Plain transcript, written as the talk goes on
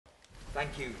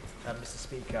Thank you, Mr.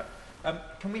 Speaker.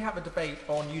 Can we have a debate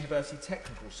on university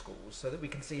technical schools so that we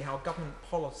can see how government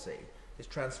policy is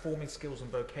transforming skills and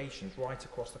vocations right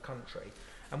across the country?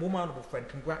 And will my honourable friend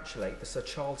congratulate the Sir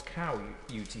Charles Cow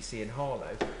UTC in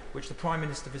Harlow, which the Prime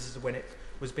Minister visited when it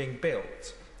was being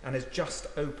built and has just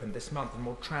opened this month and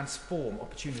will transform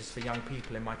opportunities for young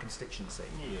people in my constituency.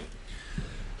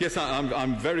 Yes,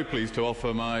 I'm very pleased to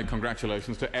offer my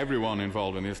congratulations to everyone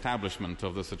involved in the establishment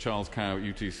of the Sir Charles Cow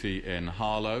UTC in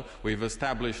Harlow. We've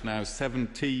established now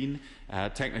 17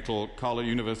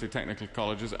 university technical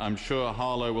colleges. I'm sure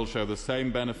Harlow will show the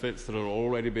same benefits that are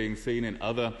already being seen in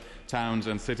other towns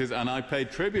and cities, and I pay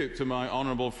tribute to my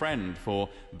honourable friend for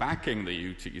backing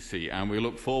the UTC, and we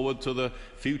look forward to the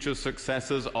future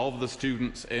successes of the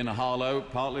students in Harlow,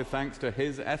 partly thanks to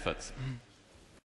his efforts.